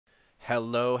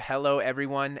Hello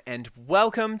everyone, and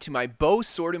welcome to my bow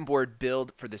sword and board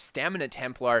build for the Stamina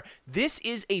Templar. This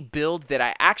is a build that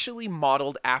I actually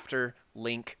modeled after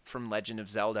Link from Legend of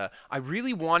Zelda. I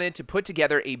really wanted to put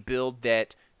together a build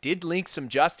that did Link some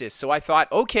justice, so I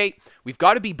thought, okay, we've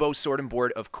got to be bow, sword, and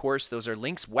board, of course. Those are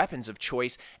Link's weapons of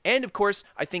choice, and of course,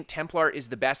 I think Templar is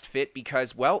the best fit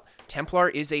because, well, Templar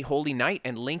is a holy knight,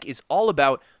 and Link is all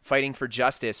about fighting for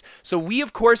justice. So we,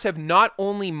 of course, have not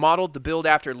only modeled the build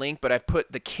after Link, but I've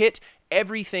put the kit,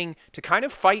 everything to kind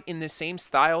of fight in the same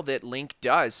style that Link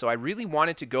does. So I really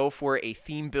wanted to go for a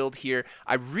theme build here.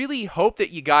 I really hope that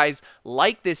you guys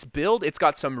like this build. It's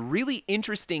got some really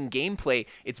interesting gameplay.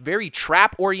 It's very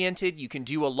trap oriented. You can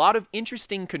do a lot of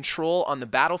interesting control on the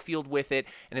battlefield with it,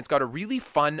 and it's got a really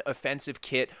fun offensive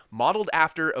kit modeled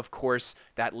after, of course,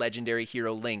 that legendary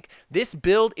hero Link. This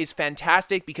build is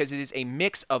fantastic because it is a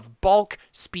mix of bulk,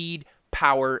 speed,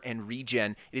 power, and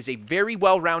regen. It is a very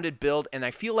well-rounded build, and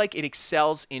I feel like it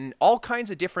excels in all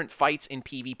kinds of different fights in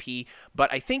PvP,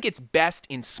 but I think it's best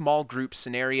in small group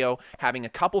scenario. Having a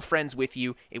couple friends with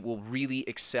you, it will really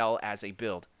excel as a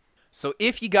build. So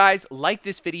if you guys like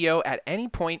this video at any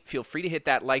point, feel free to hit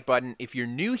that like button. If you're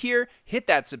new here, hit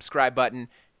that subscribe button,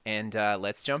 and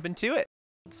let's jump into it.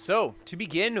 So, to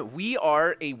begin, we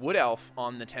are a Wood Elf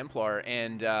on the Templar,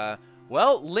 and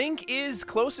well, Link is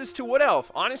closest to Wood Elf.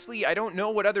 Honestly, I don't know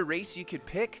what other race you could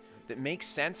pick that makes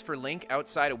sense for Link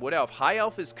outside of Wood Elf. High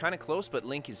Elf is kind of close, but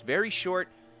Link is very short,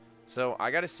 so I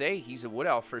gotta say, he's a Wood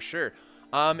Elf for sure.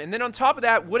 And then on top of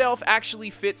that, Wood Elf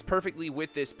actually fits perfectly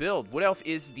with this build. Wood Elf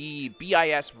is the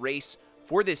BIS race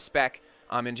for this spec,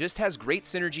 and just has great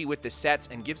synergy with the sets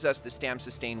and gives us the stam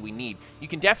sustain we need. You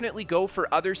can definitely go for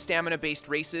other stamina-based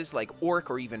races like Orc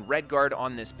or even Redguard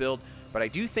on this build, but I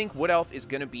do think Wood Elf is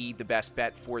going to be the best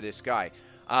bet for this guy.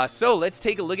 So let's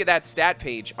take a look at that stat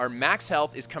page. Our max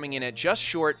health is coming in at just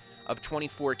short of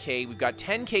 24k. We've got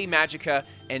 10k magicka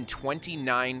and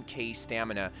 29k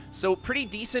stamina. So pretty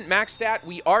decent max stat.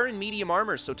 We are in medium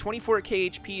armor, so 24k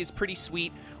HP is pretty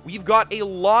sweet. We've got a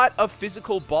lot of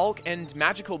physical bulk and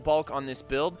magical bulk on this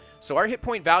build, so our hit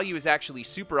point value is actually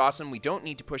super awesome. We don't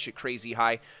need to push it crazy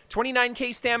high.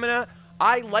 29k stamina.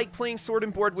 I like playing sword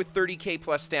and board with 30k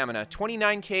plus stamina.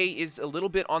 29k is a little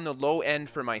bit on the low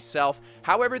end for myself.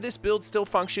 However, this build still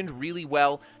functioned really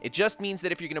well. It just means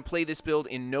that if you're going to play this build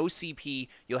in no CP,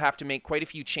 you'll have to make quite a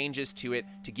few changes to it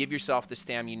to give yourself the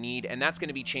stam you need, and that's going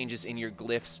to be changes in your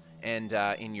glyphs and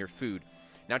in your food.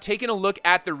 Now, taking a look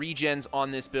at the regens on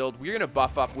this build, we're going to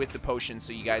buff up with the potions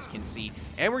so you guys can see,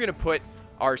 and we're going to put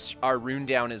our rune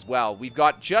down as well. We've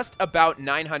got just about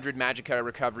 900 magicka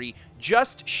recovery,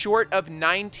 just short of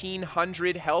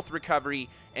 1900 health recovery,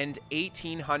 and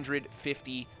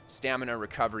 1850 stamina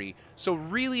recovery. So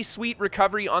really sweet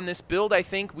recovery on this build, I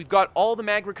think. We've got all the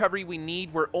mag recovery we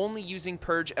need. We're only using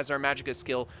Purge as our magicka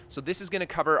skill, so this is going to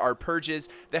cover our purges.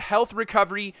 The health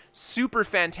recovery, super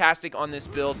fantastic on this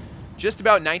build. Just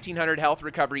about 1900 health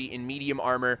recovery in medium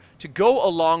armor to go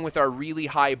along with our really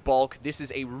high bulk. This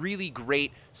is a really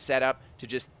great setup to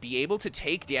just be able to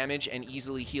take damage and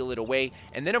easily heal it away.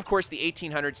 And then, of course, the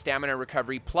 1800 stamina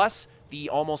recovery plus the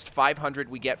almost 500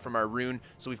 we get from our rune.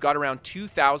 So we've got around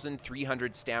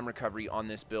 2300 stam recovery on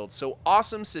this build. So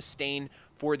awesome sustain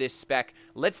for this spec.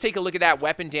 Let's take a look at that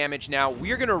weapon damage now.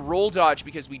 We are going to roll dodge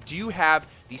because we do have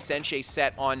the Sensei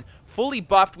set on. Fully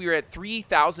buffed, we are at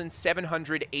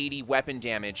 3,780 weapon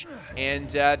damage, and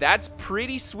that's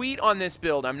pretty sweet on this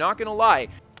build, I'm not gonna lie.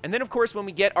 And then, of course, when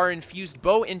we get our infused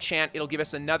bow enchant, it'll give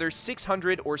us another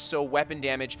 600 or so weapon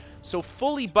damage. So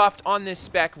fully buffed on this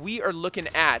spec, we are looking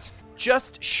at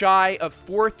just shy of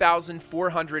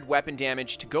 4,400 weapon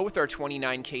damage to go with our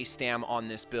 29k stam on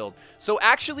this build. So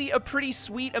actually a pretty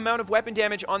sweet amount of weapon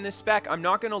damage on this spec, I'm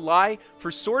not gonna lie.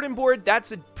 For sword and board,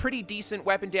 that's a pretty decent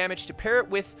weapon damage. To pair it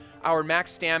with our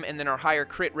max stam and then our higher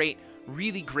crit rate,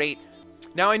 really great.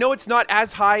 Now, I know it's not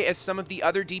as high as some of the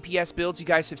other DPS builds you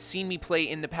guys have seen me play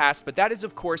in the past, but that is,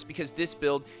 of course, because this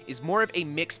build is more of a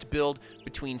mixed build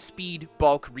between speed,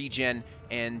 bulk, regen,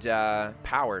 and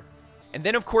power. And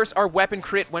then, of course, our weapon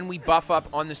crit when we buff up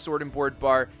on the sword and board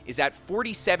bar is at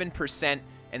 47%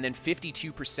 and then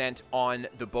 52% on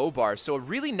the bow bar. So a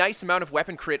really nice amount of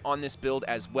weapon crit on this build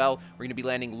as well. We're going to be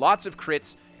landing lots of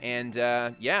crits, and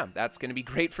yeah, that's going to be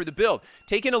great for the build.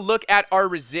 Taking a look at our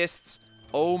resists,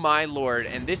 oh my lord,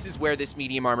 and this is where this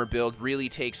medium armor build really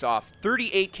takes off.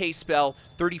 38k spell,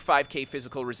 35k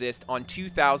physical resist on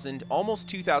 2,000, almost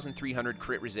 2,300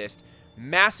 crit resist.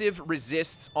 massive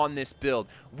resists on this build.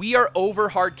 We are over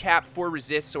hard cap for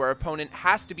resist, so our opponent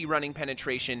has to be running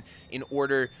penetration in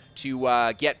order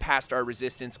to get past our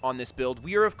resistance on this build.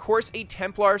 We are, of course, a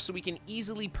Templar, so we can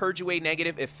easily purge away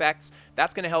negative effects.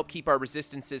 That's going to help keep our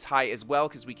resistances high as well,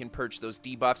 because we can purge those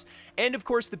debuffs. And, of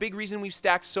course, the big reason we've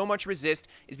stacked so much resist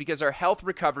is because our health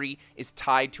recovery is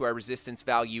tied to our resistance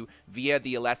value via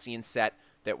the Alessian set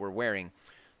that we're wearing.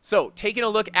 So, taking a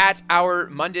look at our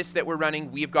Mundus that we're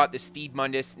running, we've got the Steed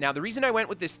Mundus. Now, the reason I went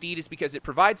with the Steed is because it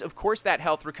provides, of course, that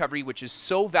health recovery, which is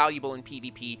so valuable in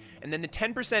PvP, and then the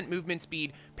 10% movement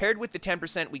speed paired with the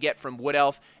 10% we get from Wood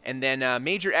Elf, and then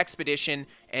Major Expedition,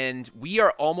 and we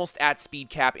are almost at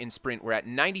speed cap in Sprint. We're at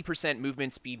 90%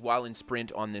 movement speed while in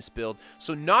Sprint on this build.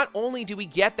 So, not only do we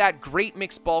get that great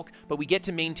mixed bulk, but we get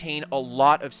to maintain a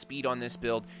lot of speed on this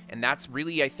build, and that's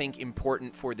really, I think,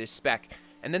 important for this spec.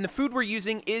 And then the food we're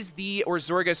using is the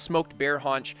Orzorga Smoked Bear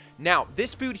Haunch. Now,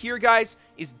 this food here, guys,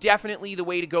 is definitely the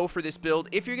way to go for this build.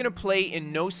 If you're going to play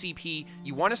in no CP,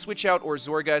 you want to switch out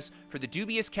Orzorgas for the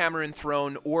Dubious Cameron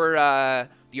Throne or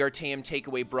the Artaeum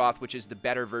Takeaway Broth, which is the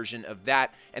better version of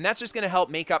that. And that's just going to help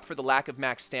make up for the lack of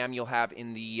max stam you'll have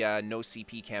in the no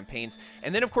CP campaigns.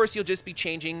 And then, of course, you'll just be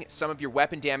changing some of your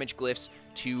weapon damage glyphs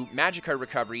to Magicka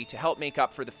Recovery to help make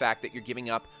up for the fact that you're giving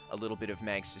up a little bit of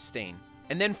mag sustain.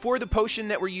 And then for the potion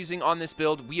that we're using on this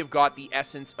build, we have got the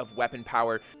Essence of Weapon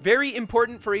Power. Very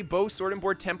important for a Bow, Sword, and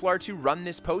Board Templar to run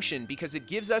this potion because it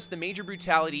gives us the Major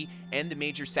Brutality and the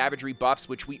Major Savagery buffs,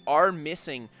 which we are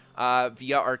missing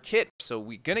via our kit. So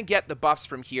we're going to get the buffs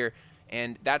from here,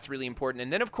 and that's really important.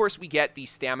 And then, of course, we get the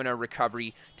Stamina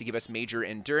Recovery to give us Major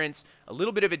Endurance, a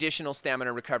little bit of additional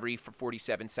Stamina Recovery for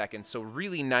 47 seconds, so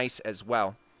really nice as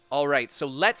well. All right, so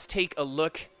let's take a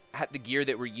look at the gear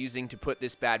that we're using to put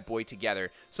this bad boy together.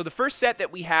 So the first set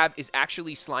that we have is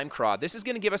actually Slime Craw. This is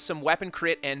going to give us some weapon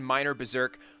crit and minor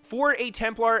berserk for a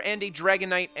Templar and a Dragon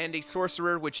Knight and a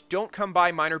Sorcerer, which don't come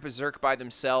by minor berserk by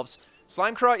themselves.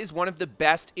 Slime Craw is one of the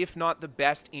best, if not the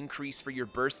best, increase for your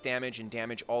burst damage and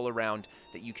damage all around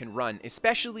that you can run,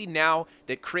 especially now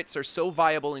that crits are so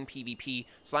viable in PvP.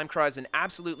 Slime Craw is an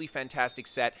absolutely fantastic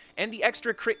set, and the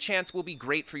extra crit chance will be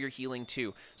great for your healing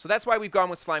too. So that's why we've gone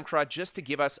with Slime Craw, just to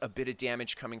give us a bit of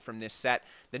damage coming from this set.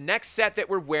 The next set that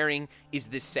we're wearing is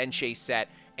the Sensei set.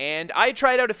 And I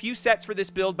tried out a few sets for this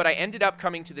build, but I ended up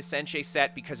coming to the Sensei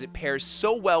set because it pairs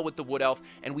so well with the Wood Elf,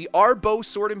 and we are Bow,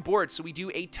 Sword, and Board, so we do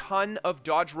a ton of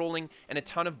dodge rolling and a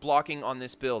ton of blocking on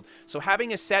this build. So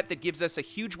having a set that gives us a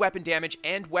huge weapon damage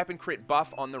and weapon crit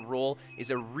buff on the roll is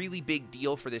a really big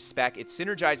deal for this spec. It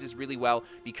synergizes really well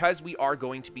because we are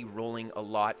going to be rolling a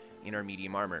lot in our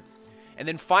medium armor. And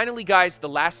then finally, guys, the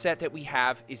last set that we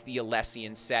have is the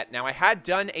Alessian set. Now, I had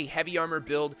done a heavy armor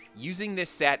build using this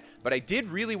set, but I did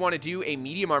really want to do a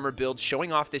medium armor build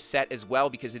showing off this set as well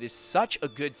because it is such a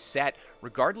good set,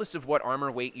 regardless of what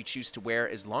armor weight you choose to wear,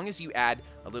 as long as you add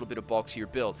a little bit of bulk to your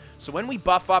build. So when we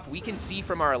buff up, we can see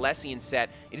from our Alessian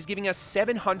set, it is giving us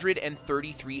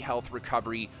 733 health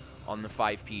recovery on the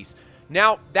 5-piece.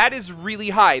 Now, that is really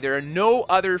high. There are no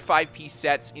other 5-piece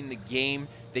sets in the game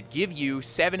that give you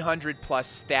 700 plus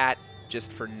stat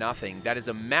just for nothing. That is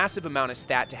a massive amount of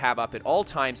stat to have up at all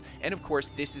times, and of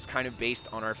course this is kind of based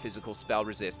on our physical spell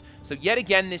resist. So yet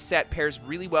again, this set pairs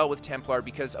really well with Templar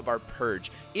because of our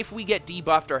Purge. If we get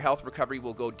debuffed, our health recovery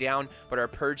will go down, but our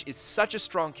Purge is such a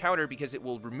strong counter because it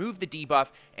will remove the debuff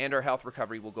and our health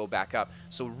recovery will go back up.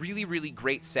 So really, really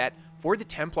great set for the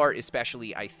Templar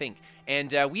especially, I think.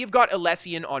 And we have got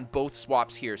Alessian on both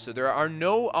swaps here, so there are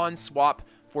no on swap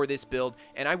for this build,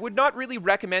 and I would not really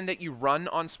recommend that you run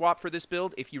on swap for this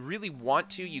build. If you really want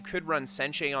to, you could run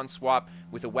Sensei on swap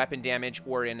with a weapon damage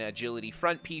or an agility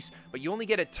front piece, but you only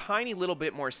get a tiny little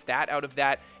bit more stat out of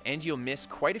that, and you'll miss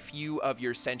quite a few of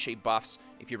your Sensei buffs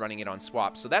if you're running it on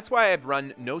swap. So that's why I've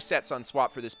run no sets on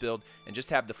swap for this build and just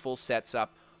have the full sets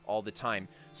up all the time.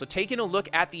 So taking a look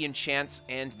at the enchants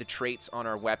and the traits on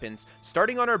our weapons,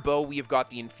 starting on our bow, we have got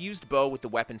the Infused Bow with the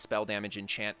weapon spell damage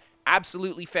enchant.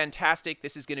 Absolutely fantastic.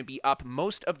 This is going to be up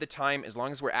most of the time as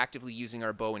long as we're actively using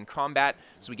our bow in combat,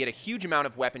 so we get a huge amount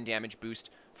of weapon damage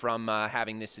boost from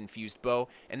having this Infused Bow.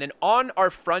 And then on our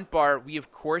front bar, we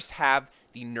of course have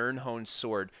the Nirnhoned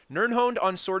Sword. Nirnhoned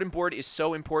on Sword and Board is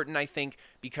so important, I think,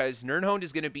 because Nirnhoned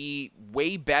is going to be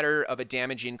way better of a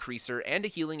damage increaser and a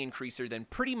healing increaser than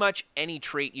pretty much any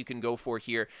trait you can go for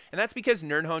here. And that's because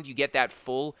Nirnhoned, you get that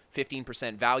full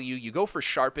 15% value. You go for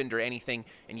Sharpened or anything,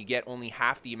 and you get only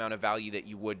half the amount of value that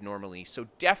you would normally. So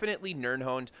definitely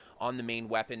Nirnhoned on the main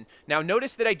weapon. Now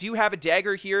notice that I do have a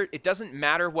dagger here. It doesn't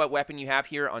matter what weapon you have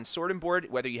here on Sword and Board,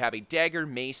 whether you have a dagger,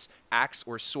 mace, axe,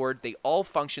 or sword, they all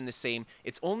function the same.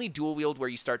 It's only dual wield where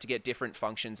you start to get different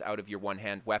functions out of your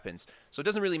one-hand weapons. So it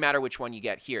doesn't really matter which one you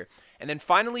get here. And then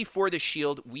finally for the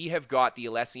shield, we have got the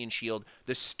Alessian shield,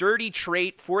 the sturdy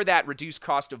trait for that reduced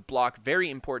cost of block. Very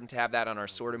important to have that on our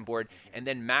sword and board. And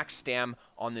then max stam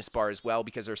on this bar as well,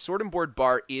 because our sword and board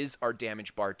bar is our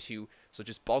damage bar too. So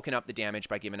just bulking up the damage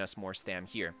by giving us more stam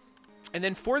here. And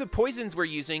then for the poisons we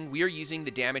are using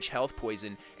the damage health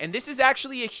poison. And this is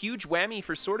actually a huge whammy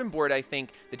for sword and board, I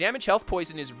think. The damage health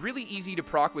poison is really easy to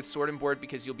proc with sword and board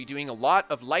because you'll be doing a lot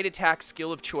of light attack,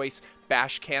 skill of choice,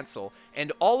 bash, cancel.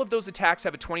 And all of those attacks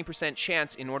have a 20%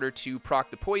 chance in order to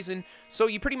proc the poison. So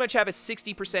you pretty much have a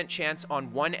 60% chance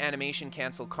on one animation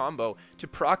cancel combo to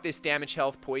proc this damage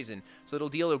health poison. So it'll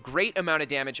deal a great amount of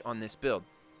damage on this build.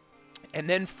 And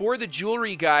then for the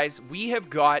jewelry, guys, we have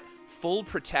got full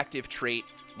protective trait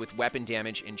with weapon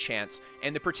damage and chance.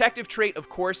 And the protective trait, of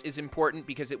course, is important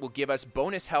because it will give us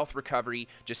bonus health recovery,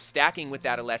 just stacking with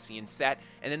that Alessian set.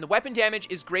 And then the weapon damage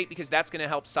is great because that's going to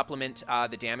help supplement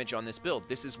the damage on this build.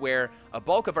 This is where a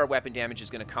bulk of our weapon damage is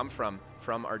going to come from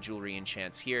our jewelry and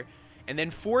chance here. And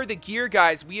then for the gear,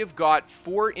 guys, we have got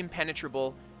 4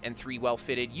 impenetrable and 3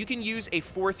 well-fitted. You can use a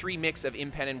 4-3 mix of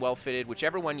impen and well-fitted,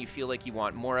 whichever one you feel like you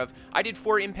want more of. I did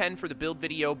 4 impen for the build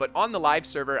video, but on the live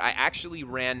server, I actually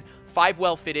ran 5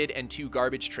 well-fitted and 2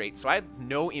 garbage traits. So I have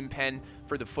no impen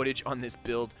for the footage on this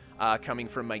build coming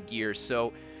from my gear.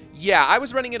 So yeah, I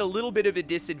was running at a little bit of a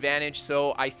disadvantage,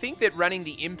 so I think that running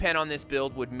the impen on this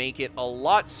build would make it a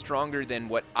lot stronger than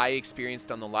what I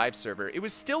experienced on the live server. It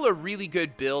was still a really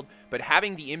good build, but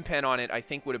having the impen on it, I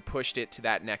think would have pushed it to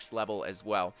that next level as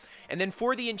well. And then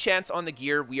for the enchants on the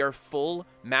gear, we are full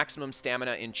maximum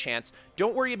stamina enchants.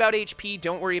 Don't worry about HP,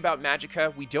 don't worry about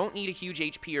magicka. We don't need a huge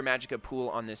HP or magicka pool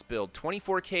on this build.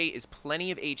 24k is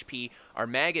plenty of HP. Our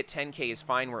mag at 10k is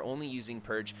fine, we're only using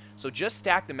purge. So just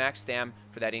stack the max stam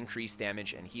for that increased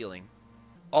damage and healing.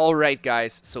 Alright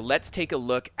guys, so let's take a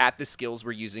look at the skills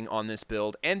we're using on this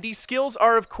build. And these skills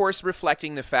are of course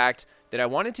reflecting the fact that I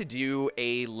wanted to do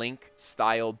a Link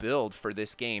style build for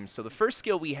this game. So the first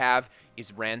skill we have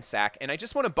is Ransack, and I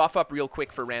just want to buff up real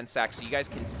quick for Ransack so you guys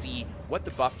can see what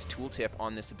the buffed tooltip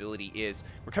on this ability is.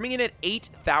 We're coming in at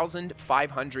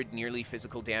 8,500 nearly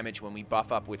physical damage when we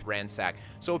buff up with Ransack.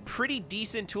 So a pretty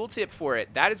decent tooltip for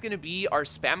it. That is going to be our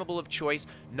spammable of choice.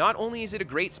 Not only is it a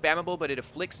great spammable, but it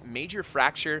afflicts major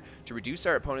fracture to reduce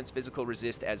our opponent's physical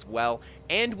resist as well,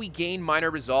 and we gain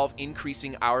minor resolve,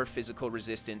 increasing our physical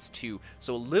resistance too.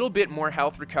 So a little bit more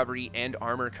health recovery and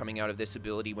armor coming out of this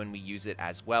ability when we use it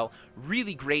as well.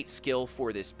 Really great skill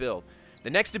for this build. The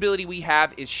next ability we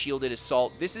have is Shielded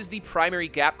Assault. This is the primary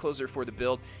gap closer for the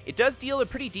build. It does deal a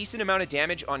pretty decent amount of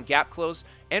damage on gap close,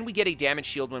 and we get a damage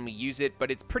shield when we use it,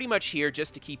 but it's pretty much here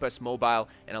just to keep us mobile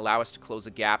and allow us to close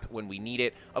a gap when we need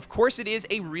it. Of course, it is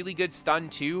a really good stun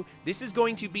too. This is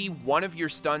going to be one of your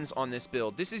stuns on this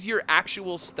build. This is your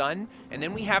actual stun, and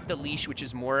then we have the Leash, which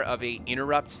is more of a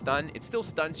interrupt stun. It still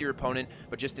stuns your opponent,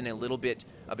 but just in a little bit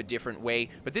of a different way.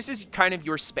 But this is kind of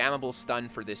your spammable stun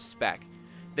for this spec.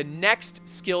 The next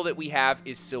skill that we have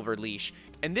is Silver Leash,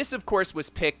 and this of course was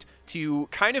picked to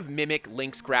kind of mimic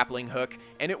Link's grappling hook,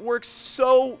 and it works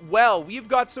so well. We've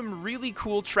got some really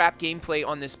cool trap gameplay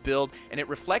on this build, and it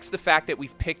reflects the fact that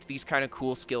we've picked these kind of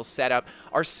cool skills set up.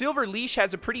 Our Silver Leash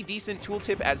has a pretty decent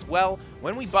tooltip as well.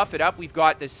 When we buff it up, we've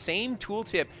got the same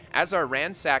tooltip as our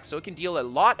Ransack, so it can deal a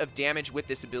lot of damage with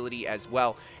this ability as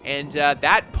well. And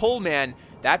that pull, man,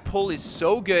 that pull is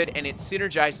so good, and it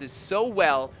synergizes so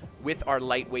well with our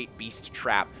Lightweight Beast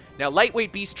Trap. Now,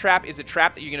 Lightweight Beast Trap is a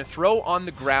trap that you're going to throw on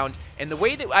the ground, and the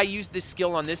way that I use this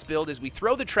skill on this build is we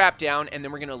throw the trap down, and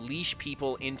then we're going to leash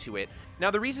people into it. Now,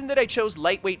 the reason that I chose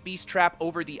Lightweight Beast Trap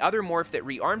over the other morph that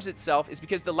rearms itself is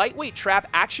because the Lightweight Trap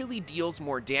actually deals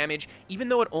more damage, even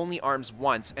though it only arms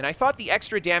once, and I thought the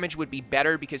extra damage would be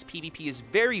better because PvP is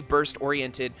very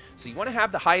burst-oriented, so you want to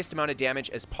have the highest amount of damage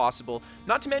as possible.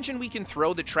 Not to mention we can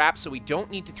throw the trap, so we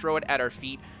don't need to throw it at our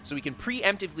feet, so we can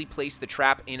preemptively place the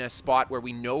trap in a spot where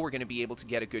we know we're going to be able to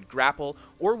get a good grapple,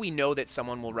 or we know that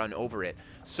someone will run over it.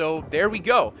 So there we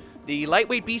go. The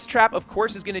Lightweight Beast Trap, of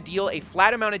course, is going to deal a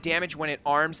flat amount of damage when it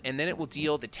arms, and then it will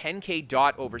deal the 10k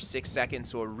dot over 6 seconds,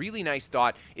 so a really nice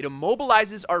dot. It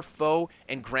immobilizes our foe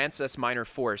and grants us minor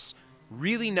force.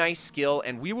 Really nice skill,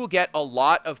 and we will get a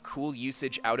lot of cool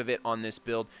usage out of it on this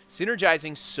build,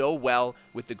 synergizing so well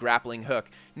with the grappling hook.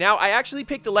 Now, I actually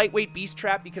picked the Lightweight Beast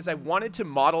Trap because I wanted to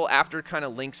model after kind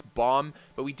of Link's bomb,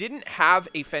 but we didn't have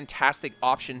a fantastic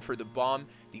option for the bomb.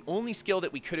 The only skill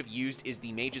that we could have used is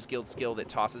the Mage's Guild skill that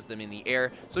tosses them in the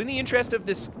air. So in the interest of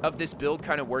this build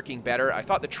kind of working better, I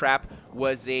thought the trap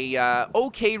was a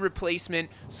okay replacement.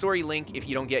 Sorry, Link, if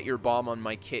you don't get your bomb on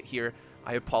my kit here.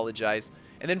 I apologize.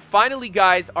 And then finally,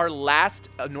 guys, our last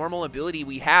normal ability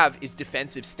we have is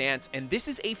Defensive Stance, and this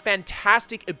is a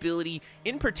fantastic ability,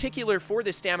 in particular for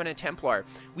the Stamina Templar.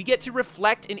 We get to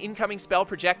reflect an incoming spell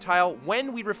projectile.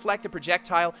 When we reflect a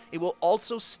projectile, it will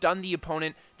also stun the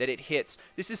opponent that it hits.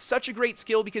 This is such a great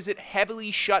skill because it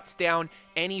heavily shuts down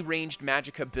any ranged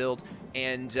Magicka build,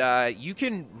 and you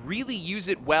can really use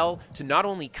it well to not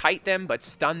only kite them, but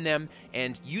stun them,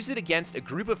 and use it against a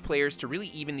group of players to really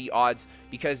even the odds,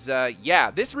 because, yeah,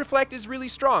 this reflect is really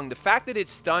strong. The fact that it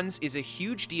stuns is a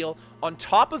huge deal. On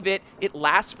top of it, it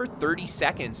lasts for 30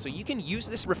 seconds, so you can use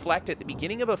this reflect at the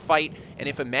beginning of a fight, and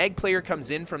if a mag player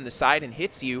comes in from the side and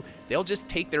hits you, they'll just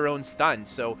take their own stun.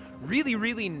 So really,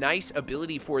 really nice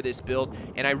ability for this build,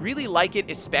 and I really like it,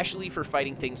 especially for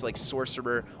fighting things like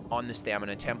Sorcerer on the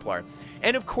Stamina Templar.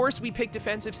 And of course, we picked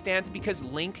Defensive Stance because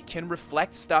Link can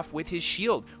reflect stuff with his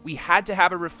shield. We had to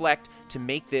have a reflect to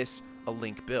make this a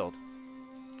Link build.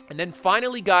 And then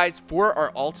finally, guys, for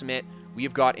our ultimate, we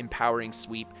have got Empowering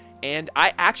Sweep. And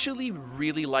I actually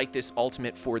really like this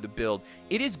ultimate for the build.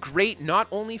 It is great not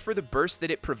only for the burst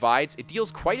that it provides, it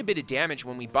deals quite a bit of damage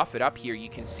when we buff it up here. You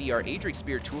can see our Adric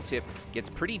Spear tooltip gets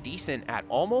pretty decent at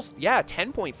almost, yeah,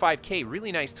 10.5k,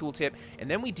 really nice tooltip. And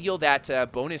then we deal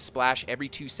that bonus splash every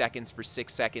 2 seconds for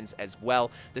 6 seconds as well.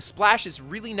 The splash is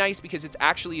really nice because it's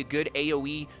actually a good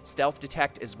AoE stealth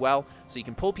detect as well, so you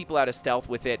can pull people out of stealth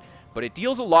with it. But it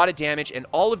deals a lot of damage, and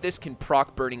all of this can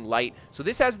proc Burning Light, so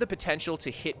this has the potential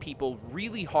to hit people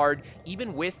really hard,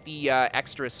 even with the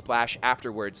extra splash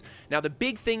afterwards. Now, the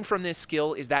big thing from this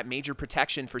skill is that Major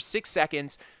Protection for 6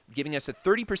 seconds, giving us a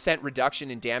 30%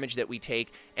 reduction in damage that we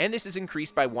take, and this is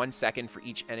increased by 1 second for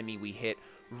each enemy we hit.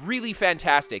 Really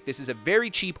fantastic. This is a very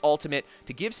cheap ultimate.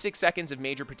 To give 6 seconds of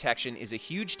Major Protection is a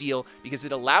huge deal because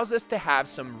it allows us to have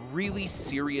some really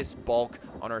serious bulk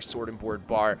on our Sword and Board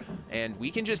bar, and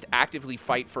we can just actively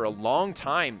fight for a long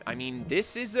time. I mean,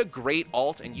 this is a great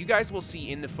ult, and you guys will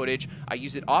see in the footage, I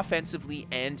use it offensively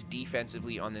and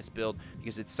defensively on this build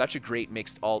because it's such a great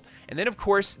mixed ult. And then, of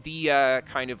course, the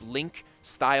kind of Link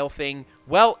style thing.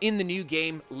 Well, in the new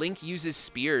game, Link uses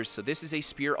spears, so this is a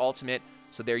spear ultimate.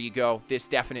 So there you go. This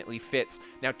definitely fits.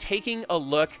 Now, taking a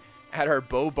look at our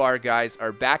bow bar, guys,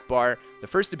 our back bar, the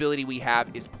first ability we have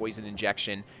is Poison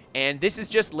Injection. And this is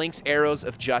just Link's Arrows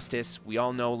of Justice. We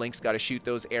all know Link's got to shoot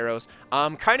those arrows.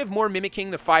 Kind of more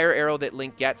mimicking the fire arrow that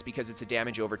Link gets because it's a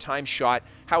damage over time shot.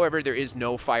 However, there is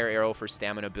no fire arrow for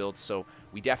stamina builds, so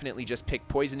we definitely just picked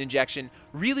Poison Injection.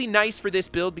 Really nice for this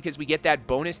build because we get that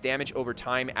bonus damage over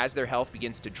time as their health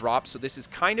begins to drop. So this is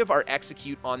kind of our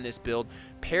execute on this build,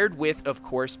 paired with, of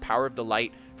course, Power of the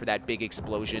Light for that big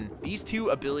explosion. These two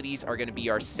abilities are going to be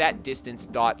our set distance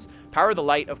dots. Power of the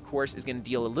Light, of course, is going to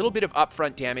deal a little bit of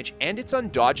upfront damage, and it's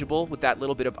undodgeable with that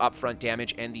little bit of upfront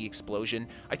damage and the explosion.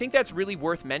 I think that's really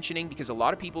worth mentioning because a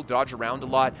lot of people dodge around a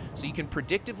lot, so you can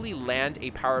predictively land a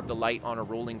Power of the Light on a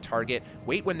rolling target,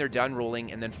 wait when they're done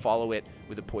rolling, and then follow it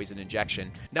with a Poison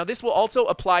Injection. Now, this will also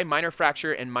apply Minor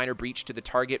Fracture and Minor Breach to the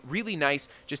target. Really nice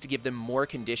just to give them more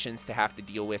conditions to have to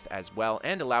deal with as well,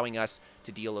 and allowing us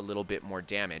to deal a little bit more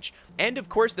damage. And of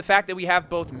course, the fact that we have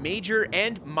both major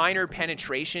and minor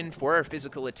penetration for our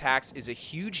physical attacks is a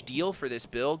huge deal for this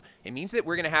build. It means that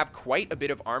we're going to have quite a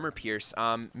bit of armor pierce.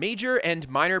 Major and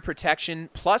minor protection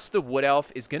plus the Wood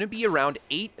Elf is going to be around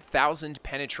 8,000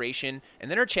 penetration, and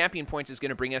then our champion points is going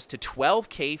to bring us to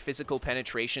 12k physical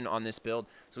penetration on this build.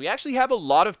 So we actually have a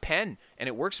lot of pen, and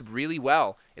it works really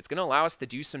well. It's going to allow us to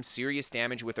do some serious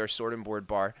damage with our Sword and Board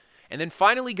bar. And then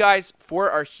finally, guys, for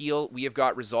our heal, we have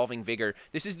got Resolving Vigor.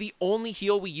 This is the only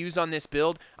heal we use on this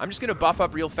build. I'm just going to buff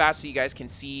up real fast so you guys can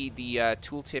see the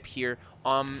tooltip here.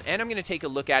 And I'm going to take a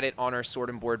look at it on our Sword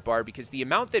and Board bar because the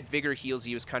amount that Vigor heals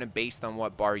you is kind of based on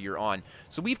what bar you're on.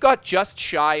 So we've got just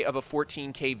shy of a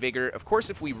 14k Vigor. Of course,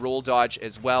 if we roll dodge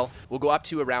as well, we'll go up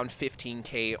to around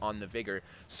 15k on the Vigor.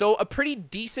 So a pretty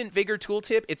decent Vigor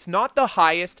tooltip. It's not the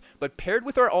highest, but paired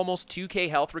with our almost 2k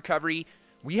health recovery,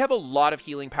 we have a lot of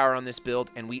healing power on this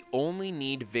build, and we only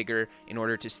need Vigor in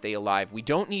order to stay alive. We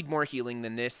don't need more healing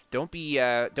than this. Don't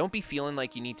be feeling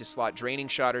like you need to slot Draining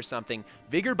Shot or something.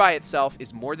 Vigor by itself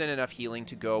is more than enough healing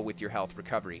to go with your health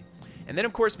recovery. And then,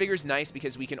 of course, Vigor's nice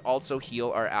because we can also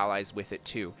heal our allies with it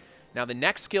too. Now, the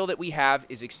next skill that we have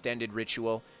is Extended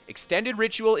Ritual. Extended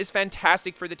Ritual is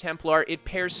fantastic for the Templar. It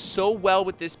pairs so well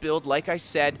with this build, like I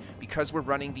said, because we're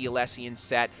running the Alessian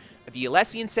set. The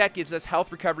Alessian set gives us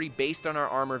health recovery based on our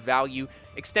armor value.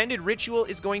 Extended Ritual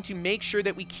is going to make sure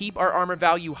that we keep our armor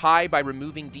value high by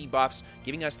removing debuffs,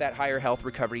 giving us that higher health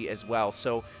recovery as well.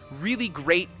 So really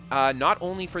great, not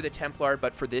only for the Templar,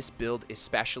 but for this build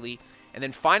especially. And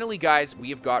then finally, guys, we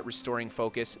have got Restoring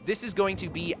Focus. This is going to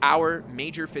be our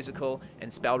major physical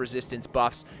and spell resistance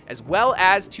buffs, as well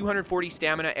as 240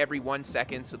 stamina every 1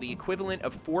 second, so the equivalent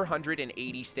of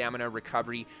 480 stamina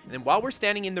recovery. And then while we're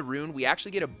standing in the rune, we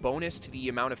actually get a bonus to the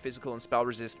amount of physical and spell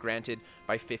resist granted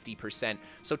by 50%.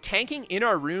 So tanking in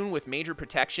our rune with major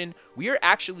protection, we are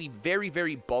actually very,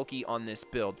 very bulky on this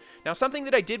build. Now, something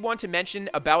that I did want to mention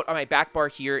about my back bar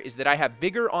here is that I have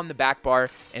Vigor on the back bar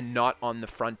and not on the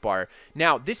front bar.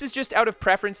 Now, this is just out of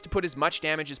preference to put as much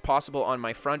damage as possible on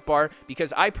my front bar,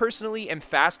 because I personally am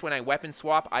fast when I weapon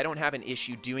swap. I don't have an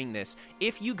issue doing this.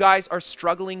 If you guys are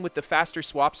struggling with the faster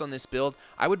swaps on this build,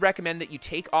 I would recommend that you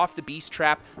take off the Beast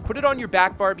Trap, put it on your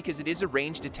back bar because it is a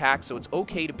ranged attack, so it's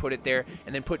okay to put it there,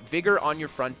 and then put Vigor on your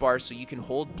front bar so you can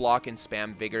hold block and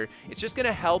spam Vigor. It's just going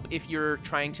to help if you're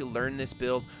trying to learn this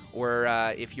build, or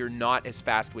if you're not as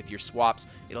fast with your swaps.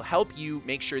 It'll help you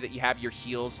make sure that you have your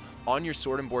heals on your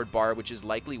sword and board bar, which is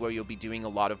likely where you'll be doing a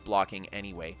lot of blocking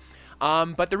anyway.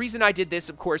 But the reason I did this,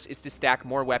 of course, is to stack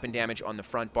more weapon damage on the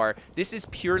front bar. This is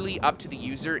purely up to the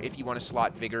user if you want to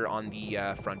slot Vigor on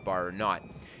the front bar or not.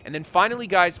 And then finally,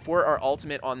 guys, for our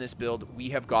ultimate on this build, we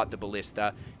have got the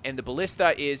Ballista. And the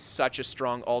Ballista is such a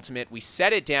strong ultimate. We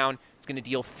set it down. It's going to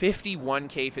deal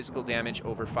 51k physical damage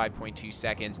over 5.2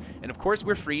 seconds. And of course,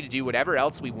 we're free to do whatever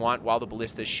else we want while the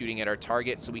Ballista is shooting at our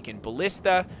target. So we can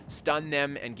Ballista, stun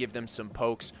them, and give them some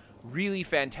pokes. Really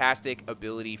fantastic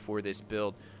ability for this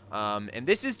build. And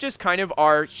this is just kind of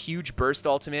our huge burst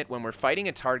ultimate when we're fighting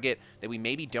a target that we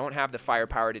maybe don't have the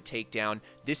firepower to take down.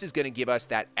 This is going to give us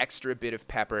that extra bit of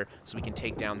pepper so we can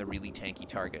take down the really tanky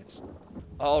targets.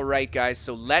 All right, guys,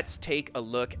 so let's take a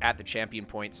look at the champion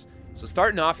points. So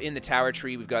starting off in the tower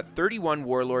tree, we've got 31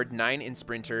 Warlord, 9 in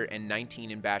Sprinter, and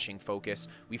 19 in Bashing Focus.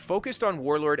 We focused on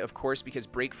Warlord, of course, because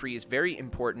break free is very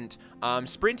important.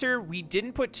 Sprinter, we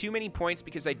didn't put too many points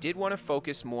because I did want to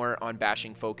focus more on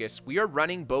Bashing Focus. We are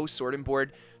running bow Sword and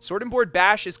Board. Sword and Board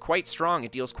Bash is quite strong.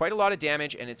 It deals quite a lot of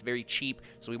damage, and it's very cheap.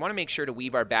 So we want to make sure to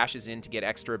weave our bashes in to get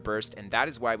extra burst, and that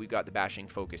is why we've got the Bashing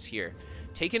Focus here.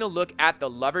 Taking a look at the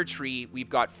Lover tree, we've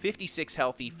got 56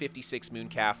 Healthy, 56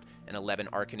 Mooncalf, and 11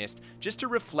 Arcanist, just to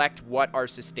reflect what our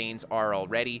sustains are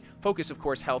already. Focus, of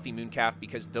course, Healthy Mooncalf,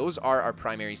 because those are our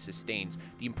primary sustains.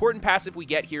 The important passive we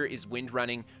get here is Wind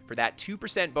Running for that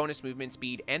 2% bonus movement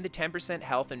speed and the 10%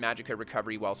 health and magicka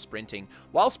recovery while sprinting.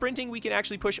 While sprinting, we can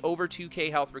actually push over 2k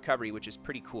health recovery, which is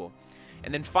pretty cool.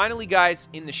 And then finally, guys,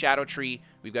 in the Shadow Tree,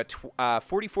 we've got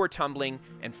 44 Tumbling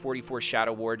and 44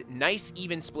 Shadow Ward. Nice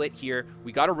even split here.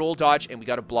 We got to roll dodge and we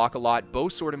got to block a lot. Bow,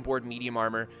 Sword and Board, Medium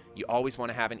Armor. You always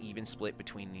want to have an even split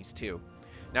between these two.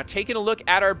 Now, taking a look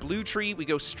at our blue tree, we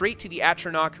go straight to the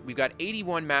Atronach. We've got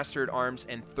 81 Mastered Arms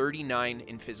and 39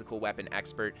 in Physical Weapon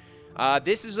Expert.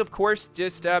 This is, of course,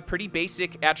 just a pretty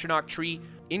basic Atronach tree.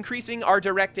 Increasing our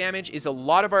direct damage is a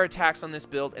lot of our attacks on this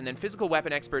build, and then Physical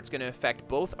Weapon Expert is going to affect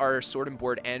both our Sword and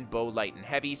Board and Bow, Light, and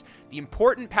Heavies. The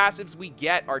important passives we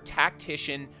get are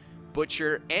Tactician,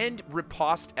 Butcher, and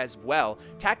Riposte as well.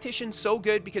 Tactician's so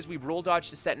good because we roll dodge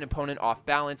to set an opponent off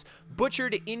balance. Butcher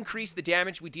to increase the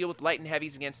damage we deal with light and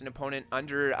heavies against an opponent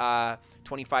under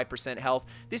 25% health.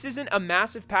 This isn't a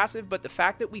massive passive, but the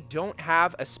fact that we don't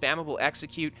have a spammable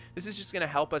execute, this is just going to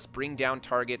help us bring down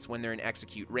targets when they're in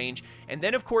execute range. And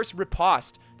then, of course,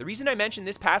 Riposte. The reason I mentioned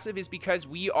this passive is because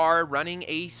we are running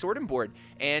a Sword and Board,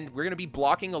 and we're going to be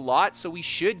blocking a lot, so we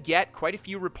should get quite a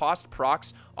few Riposte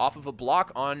procs off of a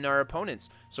block on our opponents.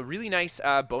 So really nice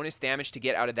bonus damage to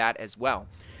get out of that as well.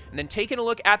 And then taking a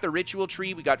look at the Ritual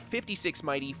tree, we got 56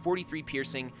 Mighty, 43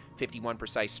 Piercing, 51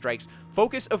 Precise Strikes.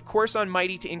 Focus, of course, on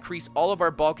Mighty to increase all of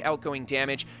our bulk outgoing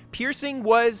damage. Piercing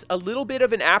was a little bit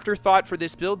of an afterthought for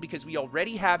this build because we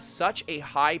already have such a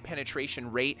high penetration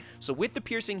rate. So with the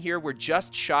Piercing here, we're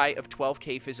just shy of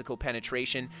 12k physical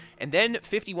penetration. And then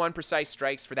 51 Precise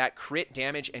Strikes for that crit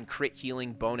damage and crit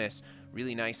healing bonus.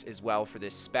 Really nice as well for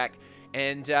this spec.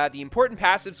 And the important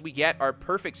passives we get are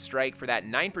Perfect Strike for that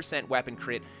 9% weapon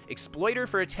crit, Exploiter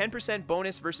for a 10%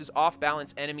 bonus versus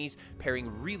off-balance enemies, pairing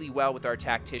really well with our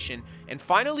Tactician, and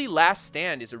finally Last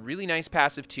Stand is a really nice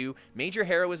passive too, Major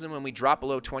Heroism when we drop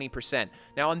below 20%.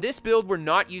 Now on this build, we're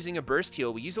not using a burst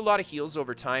heal. We use a lot of heals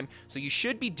over time, so you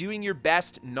should be doing your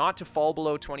best not to fall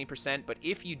below 20%, but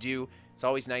if you do, it's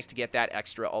always nice to get that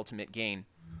extra ultimate gain.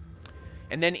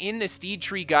 And then in the Steed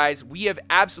tree, guys, we have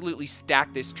absolutely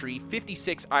stacked this tree.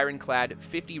 56 Ironclad,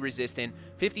 50 Resistant,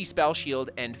 50 Spell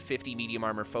Shield, and 50 Medium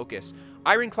Armor Focus.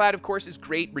 Ironclad, of course, is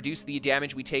great. Reduce the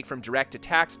damage we take from direct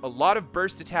attacks. A lot of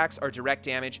burst attacks are direct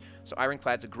damage, so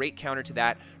Ironclad's a great counter to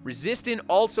that. Resistant,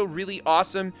 also really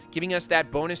awesome, giving us that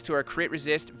bonus to our crit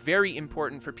resist. Very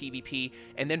important for PvP.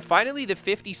 And then finally, the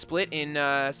 50 split in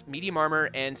medium armor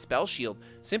and spell shield,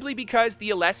 simply because the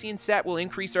Alessian set will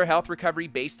increase our health recovery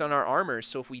based on our armor.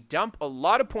 So if we dump a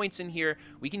lot of points in here,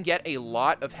 we can get a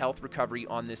lot of health recovery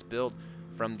on this build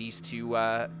from these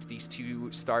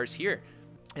two stars here.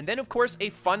 And then, of course, a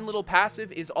fun little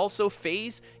passive is also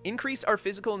Phase. Increase our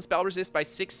physical and spell resist by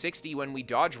 660 when we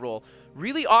dodge roll.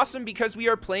 Really awesome because we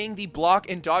are playing the block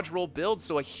and dodge roll build,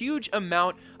 so a huge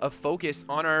amount of focus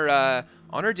on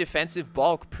our defensive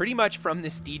bulk, pretty much from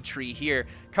this steed tree here.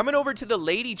 Coming over to the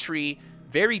lady tree,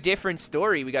 very different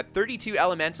story. We got 32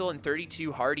 elemental and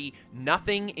 32 hardy,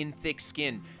 nothing in thick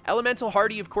skin. Elemental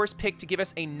hardy, of course, picked to give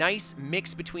us a nice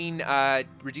mix between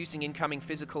reducing incoming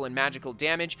physical and magical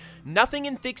damage. Nothing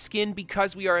in thick skin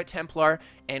because we are a Templar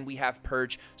and we have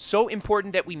purge. So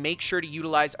important that we make sure to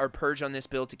utilize our purge on this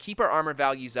build to keep our armor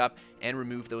values up and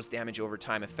remove those damage over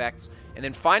time effects. And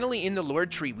then finally in the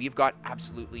Lord tree, we've got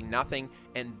absolutely nothing,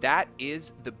 and that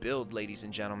is the build, ladies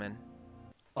and gentlemen.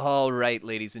 All right,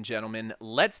 ladies and gentlemen,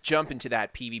 let's jump into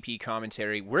that PvP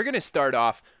commentary. We're going to start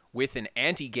off with an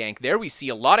anti-gank. There we see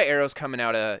a lot of arrows coming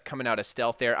out of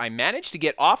stealth there. I managed to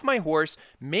get off my horse,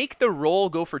 make the roll,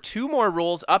 go for 2 more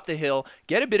rolls up the hill,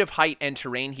 get a bit of height and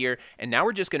terrain here, and now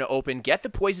we're just going to open, get the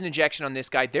poison injection on this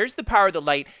guy. There's the power of the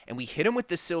light, and we hit him with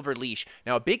the silver leash.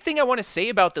 Now, a big thing I want to say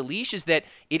about the leash is that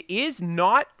it is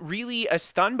not really a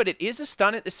stun, but it is a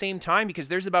stun at the same time, because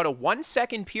there's about a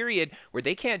 1-second period where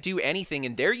they can't do anything,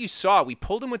 and there you saw, we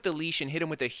pulled him with the leash and hit him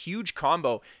with a huge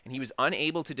combo, and he was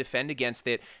unable to defend against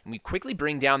it. And we quickly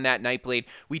bring down that Nightblade.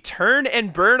 We turn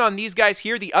and burn on these guys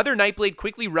here. The other Nightblade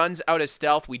quickly runs out of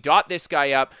stealth. We dot this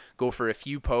guy up, go for a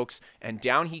few pokes, and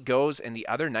down he goes, and the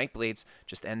other Nightblades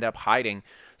just end up hiding.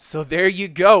 So there you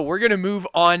go. We're going to move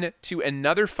on to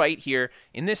another fight here.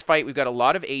 In this fight, we've got a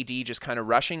lot of AD just kind of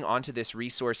rushing onto this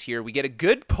resource here. We get a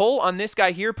good pull on this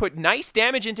guy here, put nice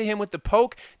damage into him with the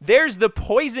poke. There's the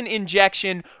poison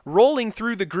injection rolling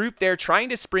through the group there, trying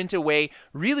to sprint away.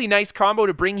 Really nice combo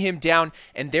to bring him down.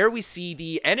 And there we see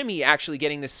the enemy actually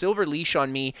getting the silver leash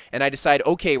on me. And I decide,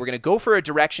 okay, we're going to go for a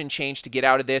direction change to get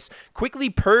out of this.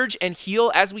 Quickly purge and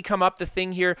heal as we come up the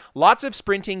thing here. Lots of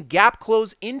sprinting, gap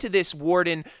close into this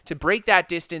warden to break that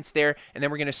distance there, and then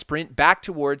we're going to sprint back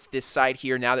towards this side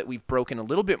here now that we've broken a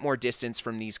little bit more distance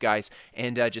from these guys,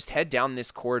 and just head down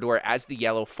this corridor as the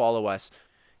yellow follow us.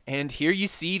 And here you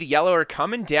see the yellow are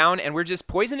coming down, and we're just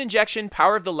poison injection,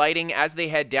 power of the lighting as they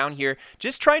head down here,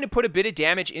 just trying to put a bit of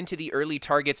damage into the early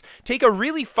targets. Take a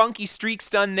really funky streak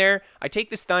stun there. I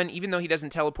take the stun even though he doesn't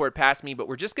teleport past me, but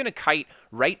we're just going to kite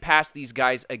right past these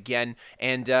guys again.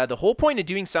 And the whole point of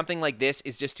doing something like this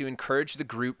is just to encourage the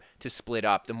group to split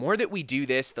up. The more that we do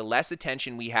this, the less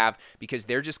attention we have, because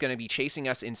they're just going to be chasing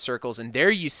us in circles. And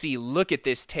there you see, look at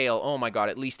this tail. Oh my god,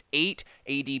 at least 8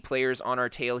 AD players on our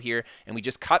tail here, and we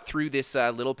just cut through this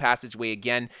little passageway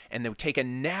again, and then take a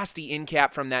nasty in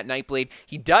cap from that Nightblade.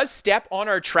 He does step on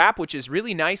our trap, which is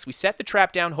really nice. We set the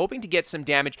trap down, hoping to get some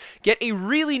damage, get a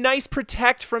really nice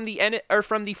protect from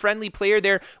the friendly player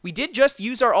there. We did just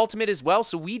use our ultimate as well,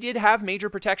 so we did have major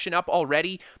protection up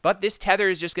already, but this tether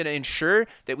is just going to ensure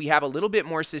that we have a little bit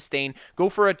more sustain. Go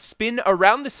for a spin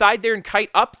around the side there and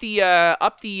kite up the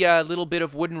little bit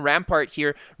of wooden rampart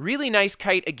here. Really nice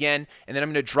kite again, and then I'm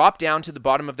going to drop down to the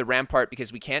bottom of the rampart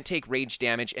because we can't take rage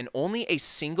damage, and only a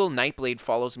single Nightblade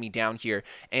follows me down here.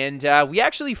 And we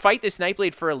actually fight this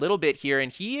Nightblade for a little bit here,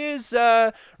 and he is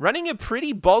running a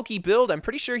pretty bulky build. I'm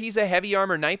pretty sure he's a heavy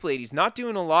armor Nightblade. He's not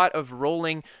doing a lot of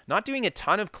rolling, not doing a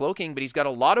ton of cloaking, but he's got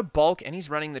a lot of bulk, and he's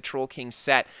running the Troll King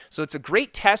set. So it's a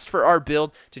great test for our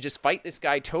build to just fight this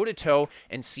guy toe-to-toe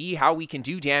and see how we can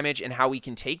do damage and how we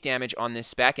can take damage on this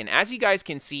spec. And as you guys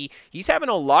can see, he's having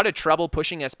a lot of trouble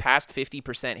pushing us past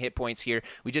 50% hit points here.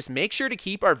 We just make sure to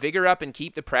keep our vigor up and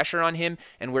keep the pressure on him,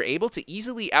 and we're able to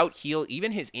easily out-heal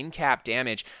even his in-cap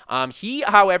damage. He,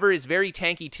 however, is very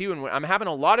tanky too, and I'm having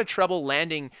a lot of trouble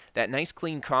landing that nice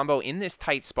clean combo in this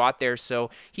tight spot there. So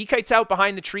he kites out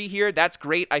behind the tree here. That's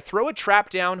great. I throw a trap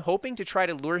down, hoping to try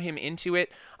to lure him into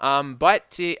it,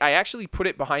 but I actually put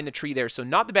it behind the tree there, so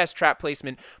not the best trap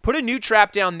placement. Put a new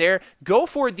trap down there, go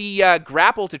for the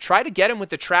grapple to try to get him with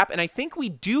the trap, and I think we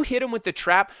do hit him with the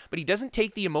trap, but he doesn't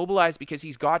take the immobilize because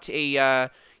he's got a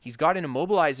He's got an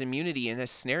immobilize immunity and a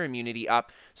snare immunity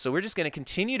up. So we're just going to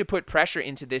continue to put pressure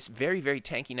into this very, very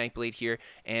tanky Nightblade here.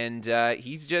 And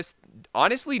he's just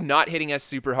honestly not hitting us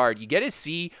super hard. You get to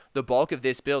see the bulk of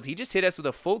this build. He just hit us with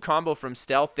a full combo from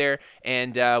stealth there.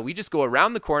 And we just go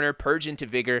around the corner, purge into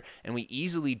vigor, and we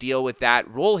easily deal with that,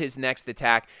 roll his next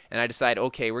attack. And I decide,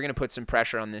 okay, we're going to put some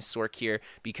pressure on this Sork here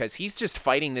because he's just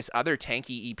fighting this other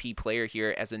tanky EP player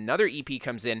here as another EP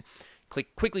comes in.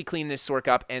 Quickly clean this Sork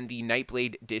up, and the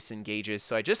Nightblade disengages.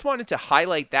 So I just wanted to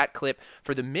highlight that clip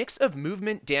for the mix of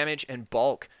movement, damage, and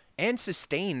bulk and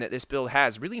sustain that this build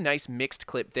has. Really nice mixed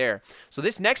clip there. So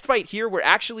this next fight here, we're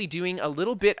actually doing a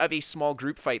little bit of a small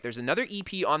group fight. There's another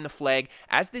EP on the flag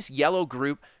as this yellow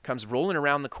group comes rolling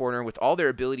around the corner with all their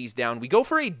abilities down. We go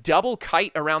for a double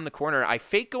kite around the corner. I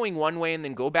fake going one way and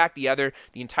then go back the other.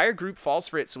 The entire group falls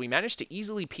for it, so we manage to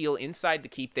easily peel inside the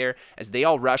keep there as they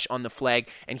all rush on the flag.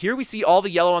 And here we see all the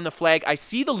yellow on the flag. I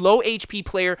see the low HP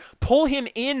player pull him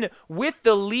in with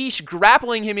the leash,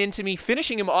 grappling him into me,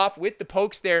 finishing him off with the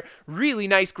pokes there. Really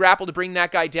nice grapple to bring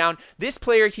that guy down. This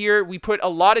player here, we put a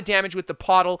lot of damage with the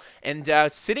pottle,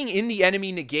 and sitting in the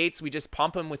enemy negates, we just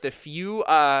pump him with a few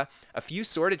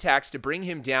sword attacks to bring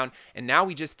him down. And now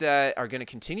we just are going to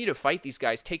continue to fight these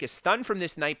guys. Take a stun from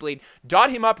this Nightblade, dot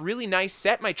him up really nice,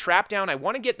 set my trap down. I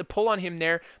want to get the pull on him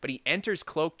there, but he enters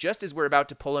cloak just as we're about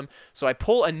to pull him. So I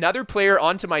pull another player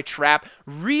onto my trap.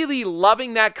 Really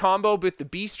loving that combo with the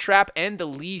beast trap and the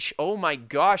leash. Oh my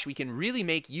gosh, we can really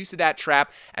make use of that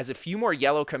trap as a few more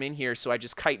yellow come in here. So I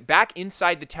just kite back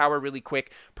inside the tower really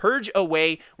quick, purge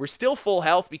away. We're still full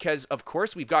health because, of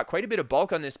course, we've got quite a bit of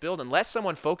bulk on this build. Unless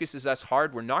someone focuses us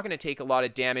hard, we're not going to take a lot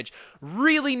of damage.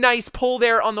 Really nice pull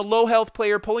there on the low health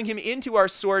player, pulling him into our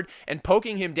sword and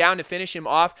poking him down to finish him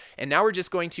off. And now we're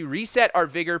just going to reset our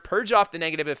vigor, purge off the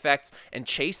negative effects, and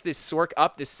chase this Sork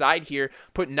up the side here.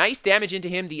 Put nice damage into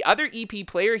him. The other EP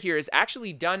player here has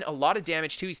actually done a lot of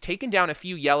damage too. He's taken down a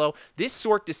few yellow. This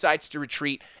Sork decides to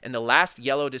retreat, and the last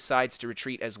yellow decides to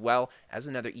retreat as well as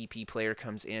another EP player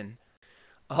comes in.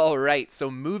 All right,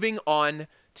 so moving on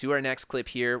to our next clip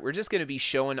here, we're just going to be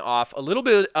showing off a little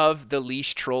bit of the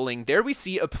leash trolling. There we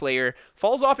see a player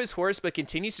falls off his horse but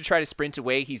continues to try to sprint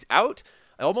away. He's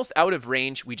almost out of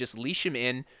range. We just leash him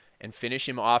in and finish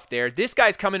him off there. This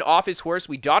guy's coming off his horse.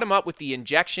 We dot him up with the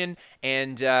injection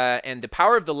and the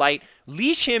power of the light.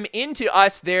 Leash him into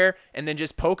us there, and then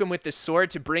just poke him with the sword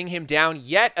to bring him down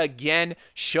yet again,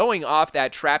 showing off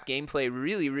that trap gameplay.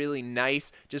 Really, really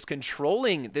nice. Just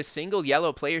controlling the single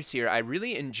yellow players here. I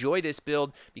really enjoy this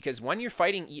build because when you're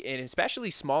fighting in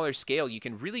especially smaller scale, you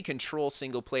can really control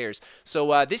single players.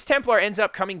 So this Templar ends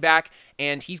up coming back,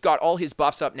 and he's got all his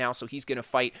buffs up now, so he's going to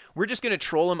fight. We're just going to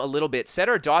troll him a little bit, set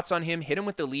our dots on him, hit him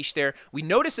with the leash there. We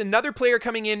notice another player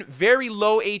coming in, very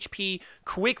low HP,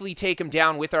 quickly take him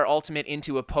down with our ultimate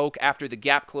into a poke after the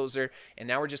gap closer, and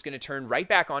now we're just going to turn right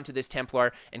back onto this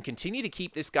Templar and continue to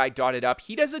keep this guy dotted up.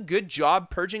 He does a good job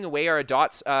purging away our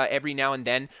dots every now and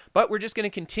then, but we're just going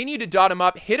to continue to dot him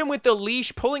up, hit him with the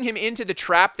leash, pulling him into the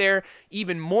trap there,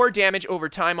 even more damage over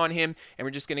time on him, and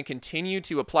we're just going to continue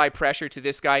to apply pressure to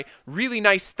this guy. Really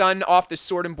nice stun off the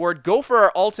sword and board. Go for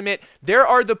our ultimate. There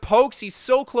are the pokes. He's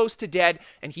so close to dead,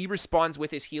 and he responds with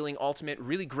his healing ultimate.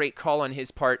 Really great call on his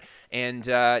part, and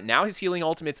now his healing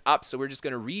ultimate's up, so we're just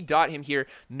going to re-dot him here.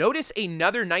 Notice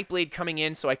another Nightblade coming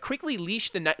in, so I quickly leash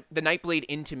the Nightblade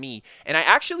into me, and I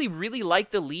actually really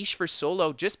like the leash for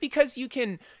solo just because you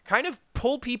can kind of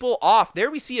pull people off.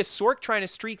 There we see a Sork trying to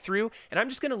streak through, and I'm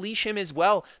just going to leash him as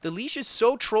well. The leash is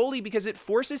so trolly because it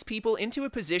forces people into a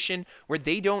position where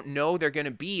they don't know they're going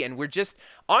to be, and we're just,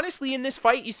 honestly, in this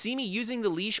fight, you see me using the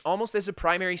leash almost as a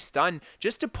primary stun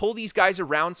just to pull these guys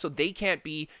around so they can't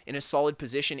be in a solid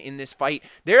position in this fight.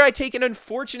 There I take an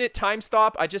unfortunate time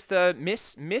stop. I just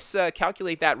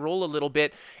miscalculate that roll a little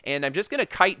bit, and I'm just going to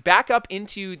kite back up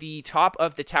into the top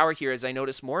of the tower here as I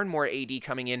notice more and more AD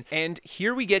coming in, and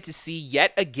here we get to see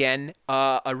yet again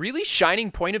a really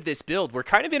shining point of this build. We're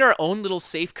kind of in our own little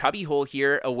safe cubbyhole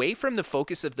here, away from the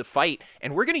focus of the fight,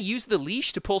 and we're going to use the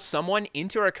leash to pull someone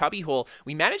into our cubbyhole.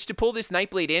 We managed to pull this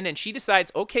Nightblade in, and she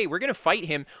decides, okay, we're going to fight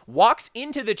him, walks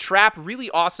into the trap, really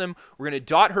awesome. We're going to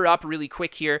dot her up really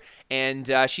quick here,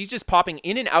 and she's just popping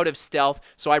in and out of stealth,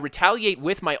 so I retaliate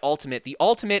with my ultimate. The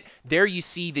ultimate, there you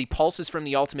see the pulses from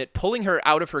the ultimate, pulling her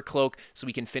out of her cloak so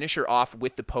we can finish her off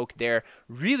with the poke there.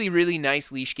 Really, really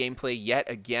nice leash gameplay yet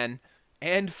again.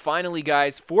 And finally,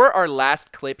 guys, for our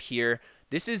last clip here,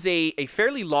 this is a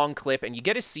fairly long clip, and you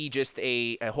get to see just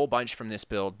a whole bunch from this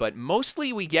build, but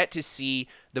mostly we get to see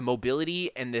the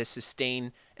mobility and the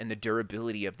sustain and the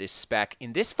durability of this spec.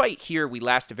 In this fight here, we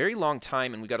last a very long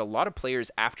time, and we got a lot of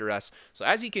players after us. So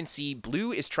as you can see,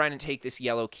 blue is trying to take this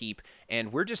yellow keep,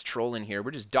 and we're just trolling here.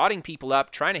 We're just dotting people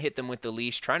up, trying to hit them with the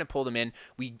leash, trying to pull them in.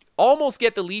 We almost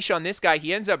get the leash on this guy.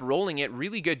 He ends up rolling it.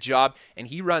 Really good job, and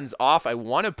he runs off. I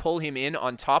want to pull him in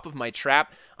on top of my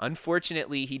trap.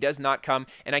 Unfortunately, he does not come,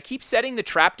 and I keep setting the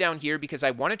trap down here because I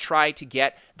want to try to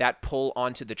get that pull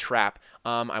onto the trap.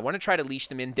 I want to try to leash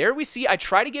them in. There we see I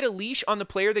try to get a leash on the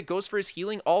player that goes for his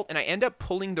healing ult, and I end up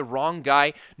pulling the wrong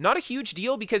guy. Not a huge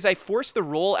deal because I force the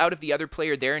roll out of the other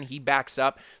player there, and he backs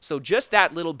up. So just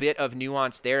that little bit of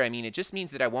nuance there. I mean, it just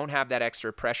means that I won't have that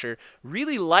extra pressure.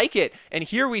 Really like it. And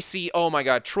here we see, oh my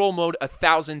god, troll mode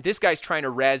 1000. This guy's trying to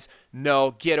res.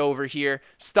 No, get over here.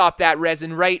 Stop that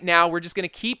resin right now. We're just going to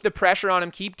keep the pressure on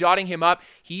him, keep dotting him up.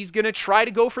 He's going to try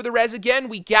to go for the res again.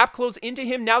 We gap close into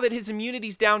him now that his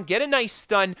immunity's down. Get a nice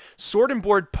stun. Sword and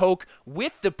board poke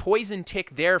with the poison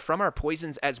tick there from our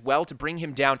poisons as well to bring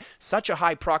him down. Such a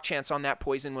high proc chance on that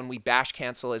poison when we bash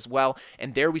cancel as well.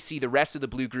 And there we see the rest of the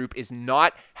blue group is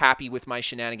not happy with my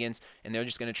shenanigans, and they're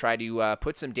just going to try to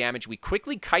put some damage. We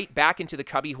quickly kite back into the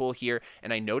cubby hole here,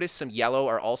 and I notice some yellow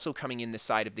are also coming in the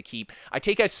side of the keep. I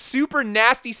take a super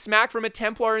nasty smack from a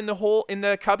Templar in the hole in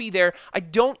the cubby there. I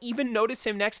don't even notice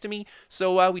him next to me,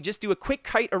 so we just do a quick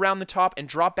kite around the top and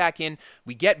drop back in.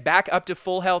 We get back up to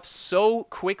full health so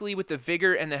quickly with the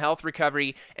vigor and the health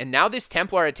recovery, and now this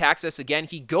Templar attacks us again.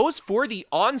 He goes for the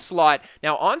onslaught.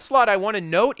 Now, onslaught, I want to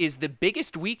note, is the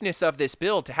biggest weakness of this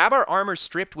build. To have our armor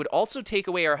stripped would also take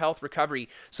away our health recovery,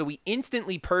 so we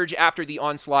instantly purge after the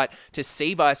onslaught to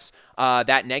save us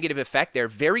that negative effect there.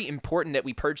 Very important that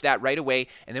we purge that right away,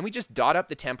 and then we just dot up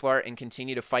the Templar and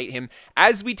continue to fight him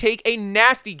as we take a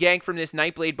nasty gank from this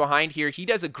Nightblade behind here. He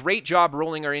does a great job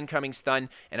rolling our incoming stun,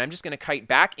 and I'm just going to kite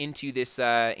back into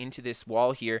this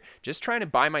wall here, just trying to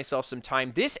buy myself some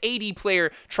time. This AD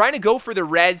player trying to go for the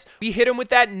res. We hit him with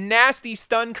that nasty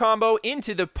stun combo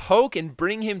into the poke and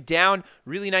bring him down.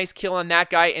 Really nice kill on that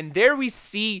guy, and there we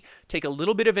see take a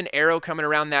little bit of an arrow coming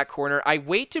around that corner. I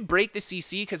wait to break the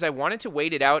CC because I wanted to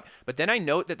wait it out, but then I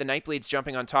note that the Nightblade's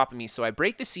jumping on top of me, so I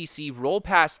break the CC, roll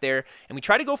past there, and we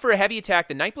try to go for a heavy attack.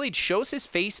 The Nightblade shows his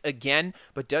face again,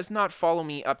 but does not follow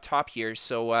me up top here,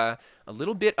 so a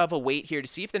little bit of a wait here to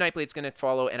see if the Nightblade's going to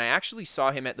follow, and I actually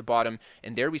saw him at the bottom,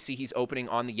 and there we see he's opening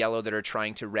on the yellow that are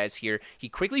trying to res here. He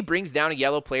quickly brings down a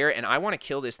yellow player, and I want to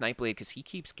kill this Nightblade because he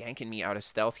keeps ganking me out of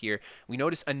stealth here. We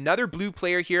notice another blue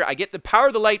player here. I get the Power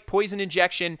of the Light poison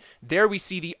injection. There we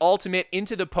see the ultimate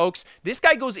into the pokes. This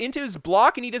guy goes into his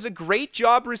block, and he does a great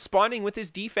job responding with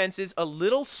his defenses. A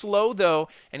little slow, though,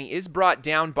 and he is brought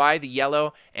down by the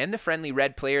yellow and the friendly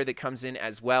red player that comes in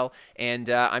as well, and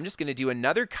I'm just going to do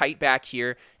another kite back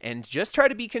here and just try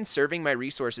to be conserving my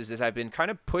resources as I've been kind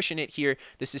of pushing it here.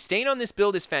 The sustain on this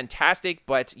build is fantastic,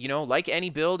 but you know, like any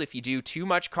build, if you do too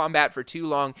much combat for too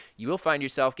long, you will find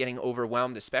yourself getting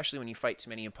overwhelmed, especially when you fight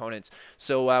too many opponents.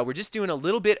 So we're just doing a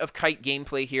little bit of kite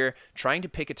gameplay here, trying to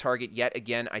pick a target yet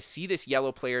again. I see this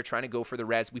yellow player trying to go for the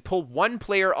res. We pull one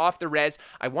player off the res.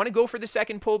 I want to go for the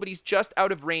second pull, but he's just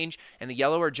out of range, and the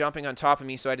yellow are jumping on top of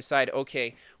me, so I decide,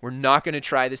 okay, we're not going to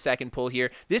try the second pull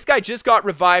here. This guy just got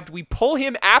revived. We pull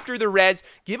him after the res,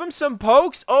 give him some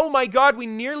pokes. Oh my god, we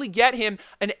nearly get him.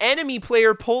 An enemy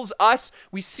player pulls us.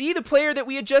 We see the player that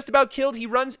we had just about killed. He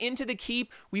runs into the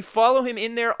keep. We follow him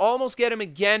in there, almost get him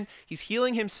again. He's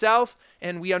healing himself,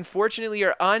 and we unfortunately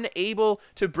are unable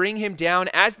to bring him down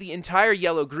as the entire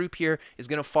yellow group here is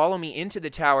going to follow me into the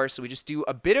tower. So we just do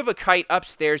a bit of a kite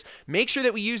upstairs, make sure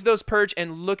that we use those purge,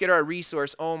 and look at our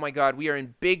resource. Oh my god, we are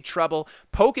in big trouble.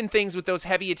 Poking things with those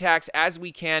heavy attacks as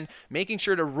we can, making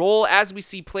sure to roll as we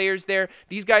see players there.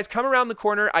 These guys come around the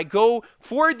corner. I go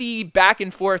for the back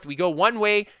and forth. We go one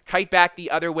way, kite back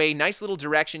the other way. Nice little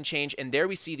direction change, and there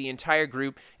we see the entire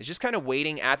group is just kind of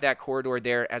waiting at that corridor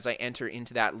there as I enter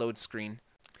into that load screen.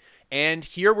 And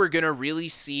here we're going to really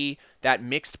see that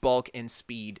mixed bulk and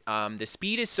speed. The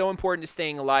speed is so important to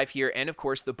staying alive here, and of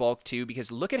course the bulk too,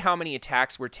 because look at how many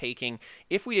attacks we're taking.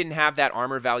 If we didn't have that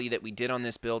armor value that we did on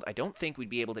this build, I don't think we'd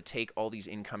be able to take all these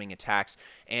incoming attacks.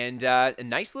 And a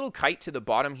nice little kite to the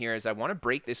bottom here as I want to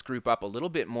break this group up a little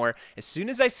bit more. As soon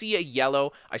as I see a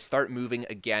yellow, I start moving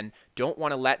again. Don't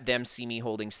want to let them see me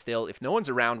holding still. If no one's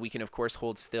around, we can of course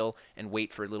hold still and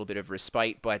wait for a little bit of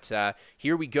respite, but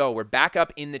here we go. We're back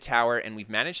up in the tower, and we've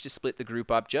managed to split the group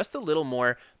up just a little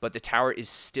more, but the tower is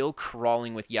still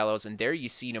crawling with yellows, and there you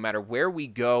see no matter where we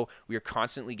go, we are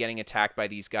constantly getting attacked by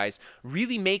these guys.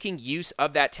 Really making use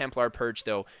of that Templar purge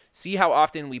though. See how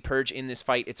often we purge in this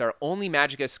fight. It's our only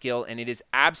Magicka skill, and it is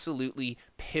absolutely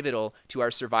pivotal to our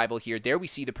survival here. There we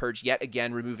see the purge yet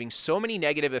again, removing so many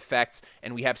negative effects,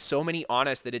 and we have so many on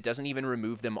us that it doesn't even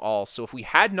remove them all. So if we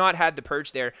had not had the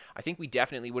purge there, I think we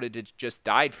definitely would have just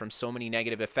died from so many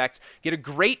negative effects. Get a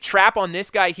great trap on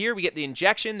this guy here. We get the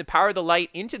injection, the power of the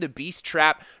light into the beast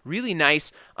trap. Really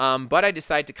nice, but I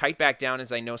decide to kite back down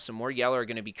as I know some more yellow are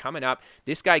going to be coming up.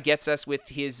 This guy gets us with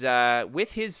his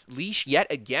leash yet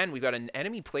again. We've got an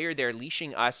enemy player there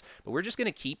leashing us, but we're just going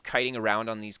to keep kiting around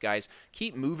on these guys,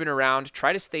 keep moving around,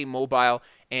 try to stay mobile,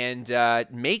 and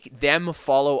make them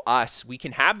follow us. We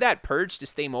can have that purge to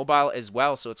stay mobile as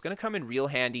well, so it's going to come in real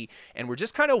handy, and we're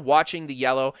just kind of watching the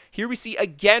yellow. Here we see,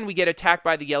 again, we get attacked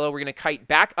by the yellow. We're going to kite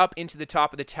back up into the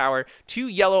top of the tower. 2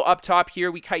 yellow up top here.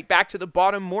 We kite back to the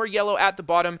bottom. More yellow at the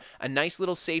bottom. A nice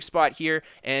little safe spot here,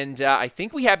 and I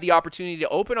think we have the opportunity to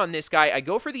open on this guy. I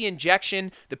go for the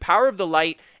injection, the power of the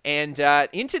light, and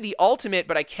into the ultimate,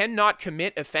 but I cannot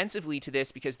commit offensively to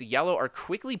this because the yellow are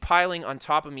quickly piling on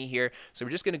top of me here. So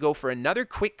we're just going to go for another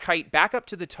quick kite back up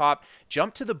to the top,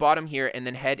 jump to the bottom here, and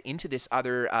then head into this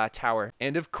other tower.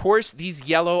 And of course, these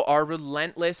yellow are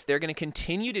relentless. They're going to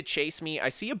continue to chase me. I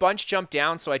see a bunch jump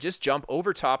down, so I just jump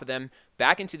over top of them,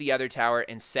 back into the other tower,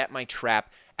 and set my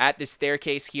trap at the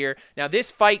staircase here. Now this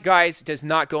fight, guys, does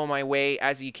not go my way.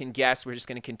 As you can guess, we're just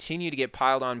going to continue to get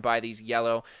piled on by these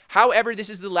yellow. However, this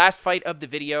is the last fight of the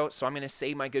video, so I'm going to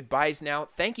say my goodbyes now.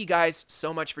 Thank you guys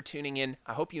so much for tuning in.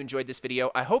 I hope you enjoyed this video.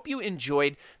 I hope you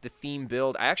enjoyed the theme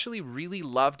build. I actually really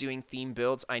love doing theme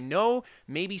builds. I know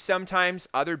maybe sometimes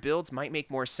other builds might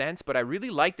make more sense, but I really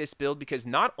like this build because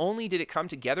not only did it come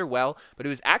together well, but it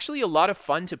was actually a lot of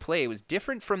fun to play. It was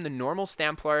different from the normal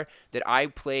Templar that I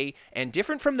play and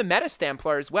different from the meta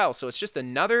Templar as well. So it's just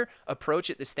another approach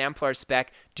at the Templar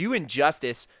spec, doing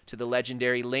justice to the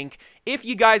legendary Link. If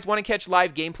you guys want to catch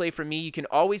live gameplay from me, you can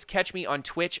always catch me on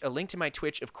Twitch. A link to my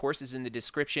Twitch, of course, is in the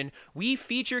description. We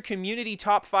feature community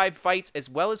top 5 fights as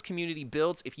well as community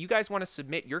builds. If you guys want to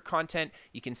submit your content,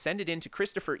 you can send it in to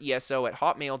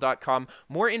KristoferESO@hotmail.com.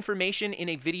 More information in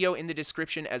a video in the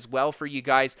description as well for you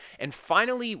guys. And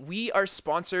finally, we are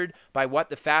sponsored by What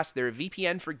the Fast. They're a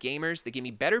VPN for gamers. They give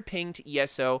me better ping to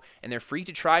ESO, and they're free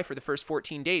to try for the first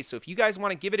 14 days. So if you guys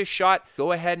want to give it a shot,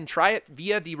 go ahead and try it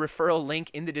via the referral link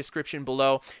in the description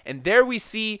below. And there we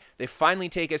see they finally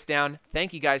take us down.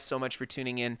 Thank you guys so much for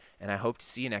tuning in, and I hope to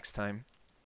see you next time.